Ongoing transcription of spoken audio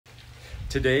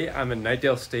Today I'm in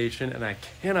Knightdale Station and I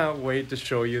cannot wait to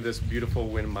show you this beautiful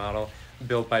Wynn model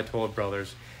built by Toll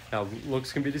Brothers. Now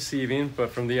looks can be deceiving,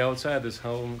 but from the outside this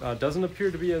home doesn't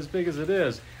appear to be as big as it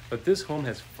is. But this home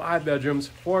has 5 bedrooms,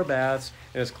 4 baths,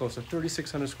 and it's close to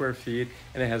 3,600 square feet,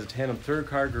 and it has a tandem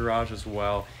 3rd-car garage as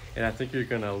well. And I think you're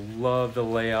gonna love the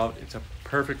layout. It's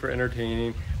perfect for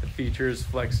entertaining. The features,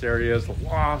 flex areas,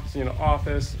 loft,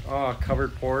 office,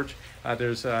 covered porch.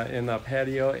 There's in the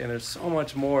patio, and there's so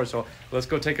much more. So let's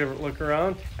go take a look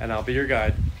around, and I'll be your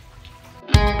guide.